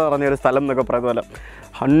നിഗൂഢത പറഞ്ഞൊരു സ്ഥലം എന്നൊക്കെ പറയുന്ന പോലെ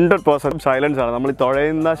 100% സൈലൻസ് ആണ്. നമ്മൾ ഈ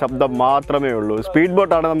തുഴയുന്ന ശബ്ദം മാത്രമേ ഉള്ളൂ. സ്പീഡ്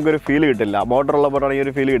ബോട്ടാണെങ്കിൽ നമുക്കൊരു ഫീൽ കിട്ടില്ല, മോട്ടറുള്ള ബോട്ടാണെങ്കിൽ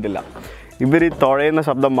ഒരു ഫീൽ കിട്ടില്ല. ഇവർ ഈ തുഴയുന്ന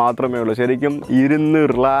ശബ്ദം മാത്രമേ ഉള്ളൂ. ശരിക്കും ഇരുന്ന്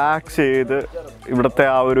റിലാക്സ് ചെയ്ത് ഇവിടുത്തെ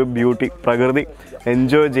ആ ഒരു ബ്യൂട്ടി, പ്രകൃതി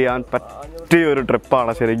എൻജോയ് ചെയ്യാൻ പറ്റിയ ഒരു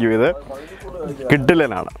ട്രിപ്പാണ് ശരിക്കും ഇത്.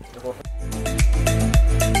 കിടിലനാണ്.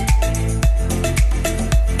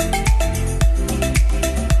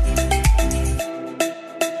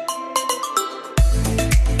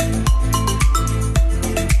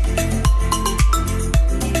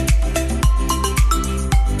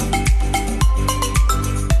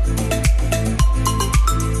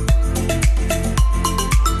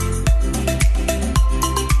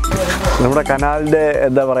 നമ്മുടെ കനാലിൻ്റെ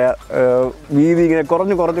എന്താ പറയുക, വീതി ഇങ്ങനെ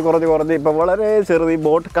കുറഞ്ഞ് ഇപ്പോൾ വളരെ ചെറുത്, ഈ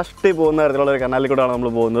ബോട്ട് കഷ്ടി പോകുന്ന തരത്തിലുള്ള ഒരു കനാലിൽ കൂടെയാണ് നമ്മൾ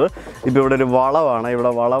പോകുന്നത്. ഇപ്പോൾ ഇവിടെ ഒരു വളവാണ്. ഇവിടെ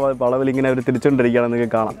വളവിൽ ഇങ്ങനെ അവർ തിരിച്ചുകൊണ്ടിരിക്കുകയാണെന്ന്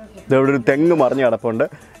നിങ്ങൾക്ക് കാണാം. ഇതവിടെ ഒരു തെങ്ങ് മറിഞ്ഞ് കിടപ്പുണ്ട്.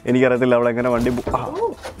 എനിക്കറിയത്തില്ല അവിടെ എങ്ങനെ വണ്ടി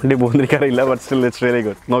പോകുന്നിരിക്കാറില്ല. But still it's really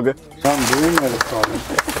good. നോക്ക്,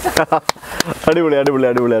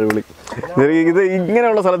 അടിപൊളി. ഇത്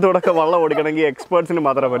ഇങ്ങനെയുള്ള സ്ഥലത്തൂടെയൊക്കെ വള്ളം ഓടിക്കണമെങ്കിൽ എക്സ്പേർട്സിന്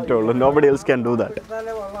മാത്രമേ പറ്റുള്ളൂ. Nobody else can do that.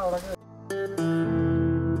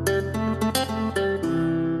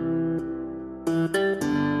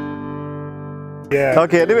 Yeah.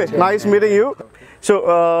 Okay, anyway, nice meeting you. So,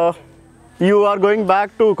 you are going back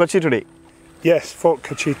to Kochi today? Yes, Fort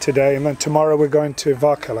Kochi today, and then tomorrow we're going to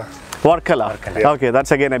Varkala. Varkala. Okay,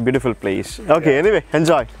 that's again a beautiful place. Okay, anyway,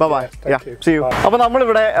 enjoy. Bye-bye. Yeah, see you. അപ്പോൾ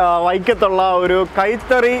നമ്മളിവിടെ വൈക്കത്തുള്ള ഒരു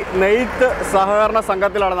കൈത്തറി നെയ്ത്ത് സഹകരണ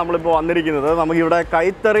സംഘത്തിലാണ് നമ്മളിപ്പോൾ വന്നിരിക്കുന്നത്. നമുക്കിവിടെ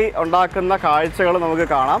കൈത്തറി ഉണ്ടാക്കുന്ന കാഴ്ചകൾ നമുക്ക്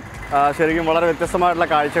കാണാം. ശരിക്കും വളരെ വ്യത്യസ്തമായിട്ടുള്ള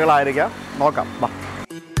കാഴ്ചകളായിരിക്കാം. നോക്കാം, വാ.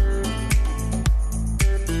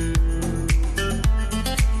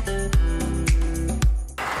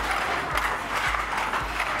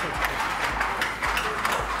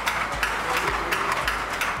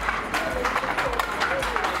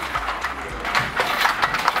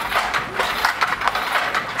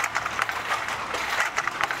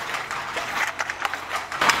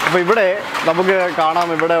 അപ്പോൾ ഇവിടെ നമുക്ക് കാണാം,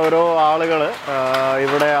 ഇവിടെ ഓരോ ആളുകൾ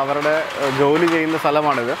ഇവിടെ അവരുടെ ജോലി ചെയ്യുന്ന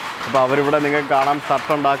സ്ഥലമാണിത്. അപ്പോൾ അവരിവിടെ നിങ്ങൾക്ക് കാണാം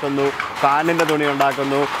ഷർട്ട് ഉണ്ടാക്കുന്നു, ഫാനിൻ്റെ തുണി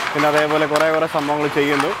ഉണ്ടാക്കുന്നു, പിന്നെ അതേപോലെ കുറേ സംഭവങ്ങൾ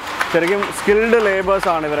ചെയ്യുന്നു. ശരിക്കും സ്കിൽഡ്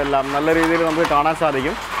ലേബേഴ്സാണ് ഇവരെല്ലാം. നല്ല രീതിയിൽ നമുക്ക് കാണാൻ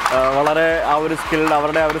സാധിക്കും. വളരെ ആ ഒരു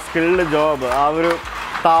അവരുടെ ആ ഒരു സ്കിൽഡ് ജോബ്, ആ ഒരു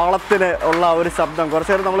താളത്തിന് ഉള്ള ഒരു ശബ്ദം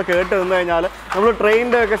കുറച്ച് നേരം നമ്മൾ കേട്ട് നിന്ന് കഴിഞ്ഞാൽ, നമ്മൾ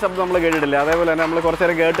ട്രെയിനിൻ്റെ ഒക്കെ ശബ്ദം നമ്മൾ കേട്ടിട്ടില്ല, അതേപോലെ തന്നെ നമ്മൾ കുറച്ച്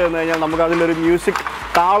നേരം കേട്ട് നിന്ന് കഴിഞ്ഞാൽ നമുക്ക് അതിലൊരു മ്യൂസിക്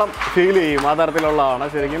താളം ഫീൽ ചെയ്യും. ആ തരത്തിലുള്ളതാണ്.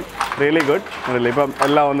 ശരിക്കും റിയലി ഗുഡ്. ഇപ്പം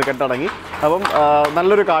എല്ലാം ഒന്ന് കെട്ടടങ്ങി. അപ്പം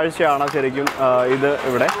നല്ലൊരു കാഴ്ചയാണ് ശരിക്കും ഇത്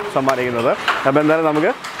ഇവിടെ സമ്മാനിക്കുന്നത്. അപ്പോൾ എന്തായാലും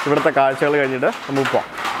നമുക്ക് ഇവിടുത്തെ കാഴ്ചകൾ കഴിഞ്ഞിട്ട് നമുക്ക് പോകാം.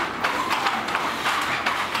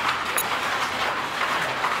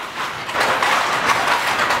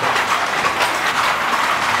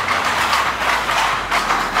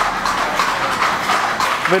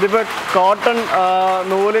 ഇതിപ്പോൾ കോട്ടൺ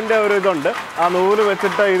നൂലിൻ്റെ ഒരു ഇതുണ്ട്. ആ നൂല്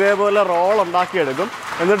വെച്ചിട്ട് ഇതേപോലെ റോൾ ഉണ്ടാക്കിയെടുക്കും.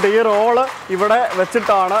 എന്നിട്ട് ഈ റോള് ഇവിടെ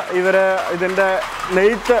വെച്ചിട്ടാണ് ഇതിൻ്റെ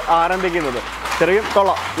നെയ്ത്ത് ആരംഭിക്കുന്നത്. ശരിക്കും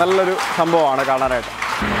കൊള്ളാം, നല്ലൊരു സംഭവമാണ് കാണാനായിട്ട്.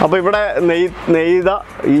 അപ്പോൾ ഇവിടെ നെയ്ത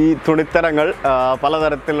ഈ തുണിത്തരങ്ങൾ,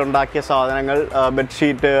 പലതരത്തിലുണ്ടാക്കിയ സാധനങ്ങൾ,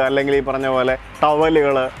 ബെഡ്ഷീറ്റ്, അല്ലെങ്കിൽ ഈ പറഞ്ഞ പോലെ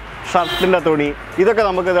ടവലുകൾ, ഷർട്ടിൻ്റെ തുണി, ഇതൊക്കെ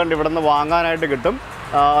നമുക്ക് ഇതുകൊണ്ട് ഇവിടെ നിന്ന് വാങ്ങാനായിട്ട് കിട്ടും.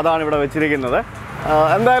 അതാണ് ഇവിടെ വെച്ചിരിക്കുന്നത്.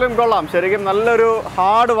 എന്തായാലും കൊള്ളാം. ശരിക്കും നല്ലൊരു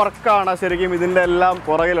ഹാർഡ് വർക്കാണ് ശരിക്കും ഇതിൻ്റെ എല്ലാം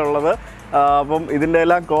പുറകിലുള്ളത്. അപ്പം ഇതിൻ്റെ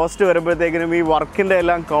എല്ലാം കോസ്റ്റ് വരുമ്പോഴത്തേക്കിനും ഈ വർക്കിൻ്റെ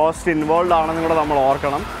എല്ലാം കോസ്റ്റ് ഇൻവോൾവ് ആണെന്നും കൂടെ നമ്മൾ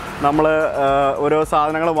ഓർക്കണം. നമ്മൾ ഓരോ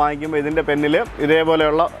സാധനങ്ങൾ വാങ്ങിക്കുമ്പോൾ ഇതിൻ്റെ പെന്നിൽ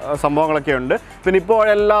ഇതേപോലെയുള്ള സംഭവങ്ങളൊക്കെ ഉണ്ട്. പിന്നെ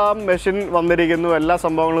ഇപ്പോഴെല്ലാം മെഷീൻ വന്നിരിക്കുന്നു, എല്ലാ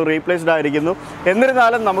സംഭവങ്ങളും റീപ്ലേസ്ഡ് ആയിരിക്കുന്നു.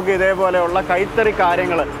 എന്നിരുന്നാലും നമുക്ക് ഇതേപോലെയുള്ള കൈത്തറി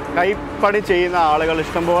കാര്യങ്ങൾ, കൈപ്പണി ചെയ്യുന്ന ആളുകൾ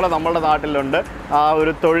ഇഷ്ടംപോലെ നമ്മുടെ നാട്ടിലുണ്ട്. ആ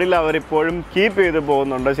ഒരു തൊഴിൽ അവരിപ്പോഴും കീപ്പ് ചെയ്ത്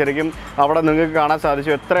പോകുന്നുണ്ട്. ശരിക്കും അവിടെ നിങ്ങൾക്ക് കാണാൻ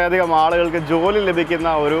സാധിച്ചു എത്രയധികം ആളുകൾക്ക് ജോലി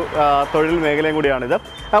ലഭിക്കുന്ന ഒരു തൊഴിൽ മേഖലയും കൂടിയാണിത്.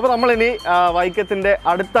 അപ്പോൾ നമ്മളിനി വൈക്കത്തിൻ്റെ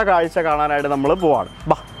അടുത്ത കാഴ്ച കാണാനായിട്ട് നമ്മൾ പോവാണ്.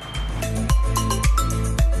 ബാ.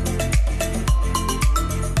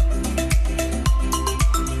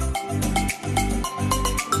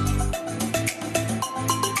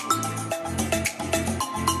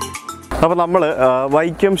 അപ്പോൾ നമ്മൾ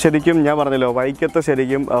വൈക്കം ശരിക്കും ഞാൻ പറഞ്ഞല്ലോ, വൈക്കത്ത്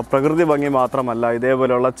ശരിക്കും പ്രകൃതി ഭംഗി മാത്രമല്ല,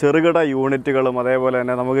 ഇതേപോലെയുള്ള ചെറുകിട യൂണിറ്റുകളും അതേപോലെ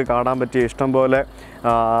തന്നെ നമുക്ക് കാണാൻ പറ്റിയ ഇഷ്ടംപോലെ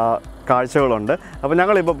കാഴ്ചകളുണ്ട്. അപ്പോൾ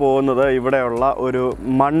ഞങ്ങളിപ്പോൾ പോകുന്നത് ഇവിടെയുള്ള ഒരു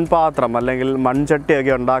മൺപാത്രം അല്ലെങ്കിൽ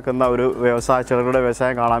മൺചട്ടിയൊക്കെ ഉണ്ടാക്കുന്ന ഒരു ചെറുകിട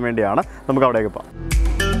വ്യവസായം കാണാൻ വേണ്ടിയാണ്. നമുക്ക് അവിടേക്ക് പോകാം.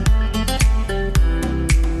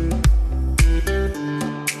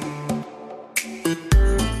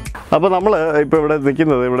 അപ്പോൾ നമ്മൾ ഇപ്പോൾ ഇവിടെ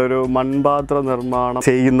നിൽക്കുന്നത് ഇവിടെ ഒരു മൺപാത്ര നിർമ്മാണം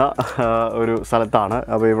ചെയ്യുന്ന ഒരു സ്ഥലത്താണ്.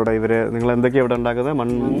 അപ്പോൾ ഇവിടെ നിങ്ങൾ എന്തൊക്കെയാണ് ഇവിടെ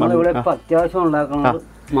ഉണ്ടാക്കുന്നത്? അത്യാവശ്യം ഉണ്ടാക്കുന്നത്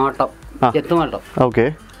മാട്ടം, ചെത്തുമാട്ടം. ഓക്കെ,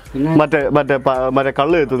 മറ്റേ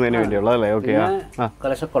കള്ള് എത്തുന്നതിന് വേണ്ടിയുള്ള അല്ലേ? ഓക്കെ.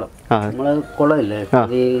 കലശക്കുളം, നമ്മള് കുളമില്ലേ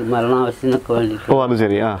ഈ മരണാവശ്യത്തിനൊക്കെ വേണ്ടി. ഓ, അത്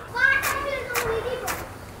ശരി.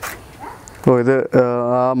 ഓ, ഇത്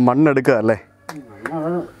മണ്ണെടുക്കുക അല്ലേ?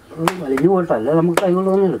 വലിഞ്ഞു പോയിട്ടല്ല, നമുക്ക്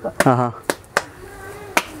കൈകൊണ്ട് തന്നെ എടുക്കാം.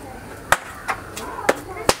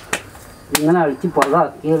 ഇങ്ങനെ അഴിച്ച്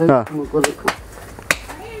പതാക്കിയത് നമുക്കത്.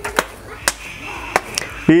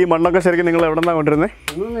 ഈ മണ്ണൊക്കെ ശരിക്കും നിങ്ങൾ എവിടെ നിന്നാണ് കൊണ്ടിരുന്നത്?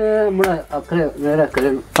 നമ്മുടെ അക്കരെ, നേരെ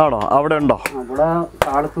അക്കരെ. ആണോ? അവിടെ ഉണ്ടോ? അവിടെ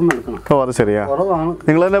കാലത്തുനിന്ന് എടുക്കണം. ഓ, അത് ശരിയാ. കുറവാണ്.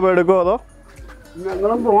 നിങ്ങൾ തന്നെ പോയി എടുക്കുമോ അതോ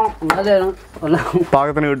ഞങ്ങളും പോകണം? എന്നാലാണ്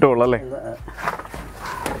പാകത്തിന് കിട്ടുള്ളൂ അല്ലേ?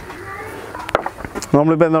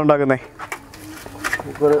 നമ്മളിപ്പോൾ എന്താ ഉണ്ടാക്കുന്നേ?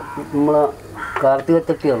 നമ്മളെ കാർത്തിക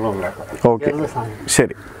ചട്ടിയാണ് ഉണ്ടാക്കാം. ഓക്കെ,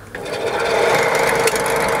 ശരി.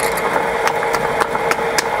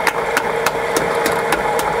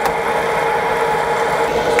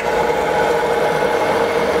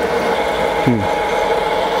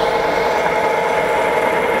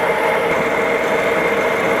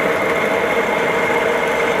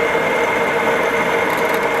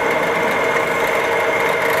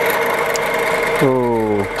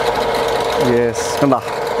 കണ്ടാ,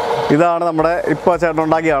 ഇതാണ് നമ്മുടെ ഇപ്പോൾ ചേട്ടൻ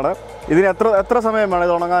ഉണ്ടാക്കിയാണ്. ഇതിന് എത്ര സമയം വേണം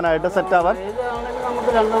ഇത് ഉണങ്ങാനായിട്ട് സെറ്റ് ആവാൻ?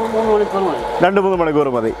 2-3 മണിക്കൂർ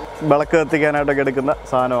മതി. വിളക്ക് കത്തിക്കാനായിട്ടൊക്കെ എടുക്കുന്ന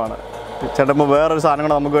സാധനമാണ്. ചേട്ടൻ ഇപ്പോൾ വേറൊരു സാധനം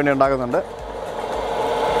കൂടെ നമുക്ക് വേണ്ടി ഉണ്ടാക്കുന്നുണ്ട്.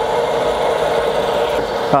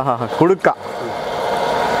 കുടുക്ക,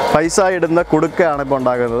 പൈസ ഇടുന്ന കുടുക്കയാണ് ഇപ്പോൾ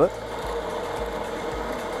ഉണ്ടാക്കുന്നത്.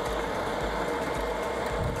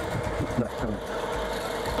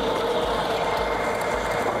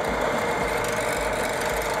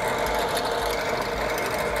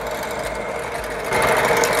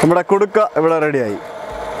 നമ്മുടെ കുടുക്ക ഇവിടെ റെഡിയായി.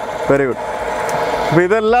 Very good. അപ്പോൾ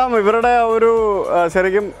ഇതെല്ലാം ഇവരുടെ ഒരു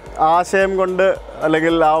ശരിക്കും ആശയം കൊണ്ട്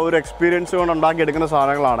അല്ലെങ്കിൽ ആ ഒരു എക്സ്പീരിയൻസ് കൊണ്ട് ഉണ്ടാക്കിയെടുക്കുന്ന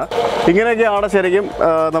സാധനങ്ങളാണ്. ഇങ്ങനെയൊക്കെയാണ് ശരിക്കും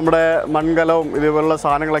നമ്മുടെ മൺകലവും ഇതേപോലുള്ള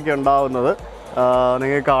സാധനങ്ങളൊക്കെ ഉണ്ടാകുന്നത്.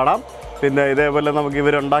 നിങ്ങൾക്ക് കാണാം. പിന്നെ ഇതേപോലെ നമുക്ക്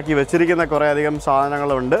ഇവരുണ്ടാക്കി വെച്ചിരിക്കുന്ന കുറേ അധികം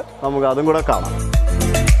സാധനങ്ങളുണ്ട്. നമുക്ക് അതും കൂടെ കാണാം.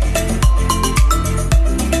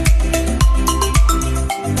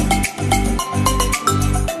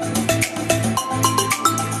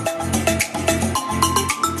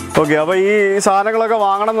 ഓക്കെ, അപ്പോൾ ഈ സാധനങ്ങളൊക്കെ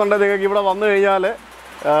വാങ്ങണം എന്നുണ്ടെങ്കിൽ നിങ്ങൾക്ക് ഇവിടെ വന്നു കഴിഞ്ഞാൽ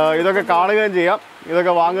ഇതൊക്കെ കാണുകയും ചെയ്യാം,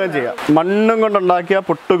 ഇതൊക്കെ വാങ്ങുകയും ചെയ്യാം. മണ്ണും കൊണ്ടുണ്ടാക്കിയ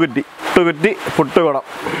പുട്ടുകുടം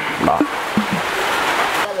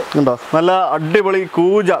ഉണ്ടോ? നല്ല അടിപൊളി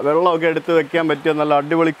കൂജ, വെള്ളമൊക്കെ എടുത്ത് വെക്കാൻ പറ്റിയ നല്ല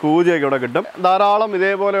അടിപൊളി കൂജയൊക്കെ ഇവിടെ കിട്ടും. ധാരാളം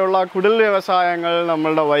ഇതേപോലെയുള്ള കുടിൽ വ്യവസായങ്ങൾ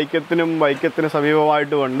നമ്മളുടെ വൈക്കത്തിന്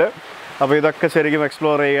സമീപമായിട്ടുമുണ്ട്. അപ്പോൾ ഇതൊക്കെ ശരിക്കും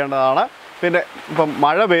എക്സ്പ്ലോർ ചെയ്യേണ്ടതാണ്. പിന്നെ ഇപ്പം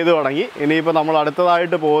മഴ പെയ്തു തുടങ്ങി. ഇനിയിപ്പോൾ നമ്മൾ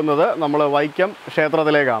അടുത്തതായിട്ട് പോകുന്നത് നമ്മൾ വൈക്കം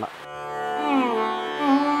ക്ഷേത്രത്തിലേക്കാണ്.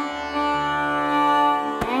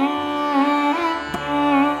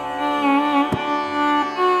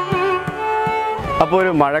 അപ്പോൾ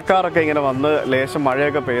ഒരു മഴക്കാറൊക്കെ ഇങ്ങനെ വന്ന് ലേശം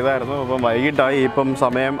മഴയൊക്കെ പെയ്തായിരുന്നു. അപ്പം വൈകിട്ടായി, ഇപ്പം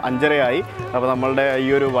സമയം 5:30 അപ്പോൾ നമ്മളുടെ ഈ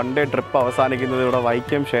ഒരു 1 ഡേ ട്രിപ്പ് അവസാനിക്കുന്നത് ഇവിടെ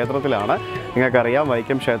വൈക്കം ക്ഷേത്രത്തിലാണ്. നിങ്ങൾക്കറിയാം,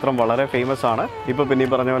 വൈക്കം ക്ഷേത്രം വളരെ ഫേമസ് ആണ്. ഇപ്പോൾ പിന്നെ ഈ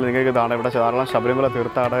പറഞ്ഞ പോലെ നിങ്ങൾക്ക് ഇതാണ്, ഇവിടെ ധാരാളം ശബരിമല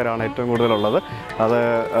തീർത്ഥാടകരാണ് ഏറ്റവും കൂടുതലുള്ളത്. അത്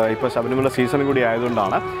ഇപ്പോൾ ശബരിമല സീസൺ കൂടി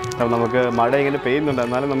ആയതുകൊണ്ടാണ്. അപ്പോൾ നമുക്ക് മഴ ഇങ്ങനെ പെയ്യുന്നുണ്ട്,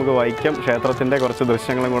 എന്നാലും നമുക്ക് വൈക്കം ക്ഷേത്രത്തിൻ്റെ കുറച്ച്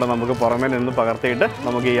ദൃശ്യങ്ങളും കൂടെ നമുക്ക് പുറമേ നിന്ന് പകർത്തിയിട്ട്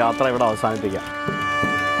നമുക്ക് ഈ യാത്ര ഇവിടെ അവസാനിപ്പിക്കാം.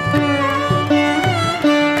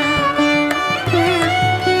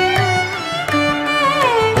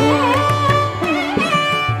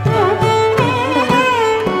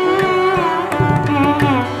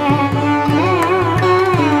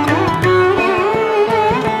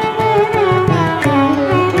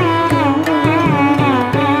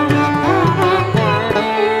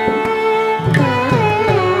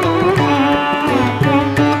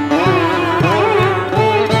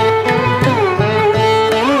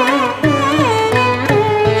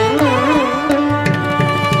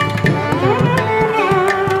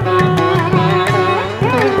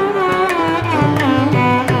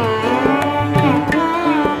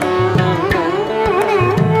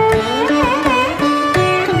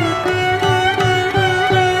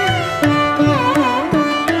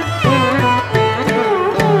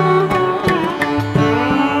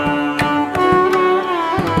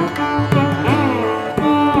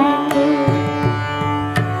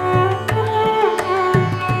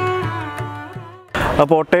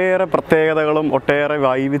 അപ്പോൾ ഒട്ടേറെ പ്രത്യേകതകളും ഒട്ടേറെ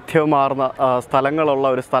വൈവിധ്യമാർന്ന സ്ഥലങ്ങളുള്ള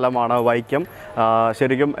ഒരു സ്ഥലമാണ് വൈക്കം.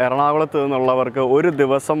 ശരിക്കും എറണാകുളത്ത് നിന്നുള്ളവർക്ക് ഒരു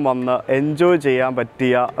ദിവസം വന്ന് എൻജോയ് ചെയ്യാൻ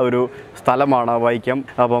പറ്റിയ ഒരു സ്ഥലമാണ് വൈക്കം.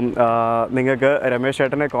 അപ്പം നിങ്ങൾക്ക് രമേശ്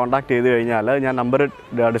ചേട്ടനെ കോൺടാക്ട് ചെയ്ത് കഴിഞ്ഞാൽ ഞാൻ നമ്പർ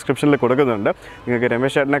ഡിസ്ക്രിപ്ഷനിൽ കൊടുക്കുന്നുണ്ട്. നിങ്ങൾക്ക്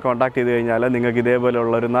രമേശ് ചേട്ടനെ കോൺടാക്ട് ചെയ്ത് കഴിഞ്ഞാൽ നിങ്ങൾക്ക്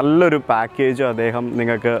ഇതേപോലെയുള്ളൊരു നല്ലൊരു പാക്കേജ് അദ്ദേഹം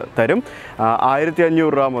നിങ്ങൾക്ക് തരും. 1500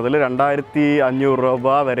 രൂപ മുതൽ 2500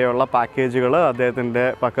 രൂപ വരെയുള്ള പാക്കേജുകൾ അദ്ദേഹത്തിൻ്റെ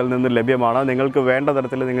പക്കൽ നിന്ന് ലഭ്യമാണ്. നിങ്ങൾക്ക് വേണ്ട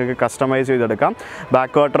തരത്തിൽ നിങ്ങൾക്ക് കസ്റ്റമൈസ് ചെയ്തെടുക്കാം.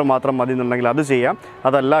 ബാക്ക് വാട്ടർ മാത്രം മതി എന്നുണ്ടെങ്കിൽ അത് ചെയ്യാം.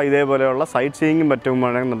 അതല്ല ഇതേപോലെയുള്ള സൈറ്റ് സീയിങ്ങും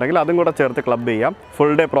പറ്റുമെന്നുണ്ടെങ്കിൽ അതും കൂടെ ചേർത്ത് ക്ലബ് ചെയ്യാം.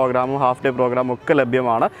 ഫുൾ ഡേ പ്രോഗ്രാമും ഹാഫ് ഡേ പ്രോഗ്രാമും ഒക്കെ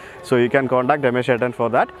ലഭ്യമാണ്. So you can contact Ramesh ചേട്ടൻ ഫോർ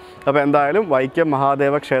ദാറ്റ്. അപ്പോൾ എന്തായാലും വൈക്കം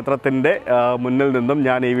മഹാദേവ ക്ഷേത്രത്തിൻ്റെ മുന്നിൽ നിന്നും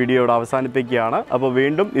ഞാൻ ഈ വീഡിയോ ഇവിടെ അവസാനിപ്പിക്കുകയാണ്. അപ്പോൾ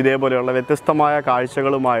വീണ്ടും ഇതേപോലെയുള്ള വ്യത്യസ്തമായ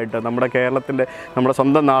കാഴ്ചകളുമായിട്ട് നമ്മുടെ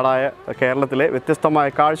സ്വന്തം നാടായ കേരളത്തിലെ വ്യത്യസ്തമായ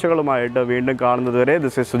കാഴ്ചകളുമായിട്ട് വീണ്ടും കാണുന്നതുവരെ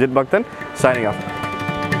ദിസ് ഈസ് സുജിത് ഭക്തൻ സൈനിങ് ഓഫ്.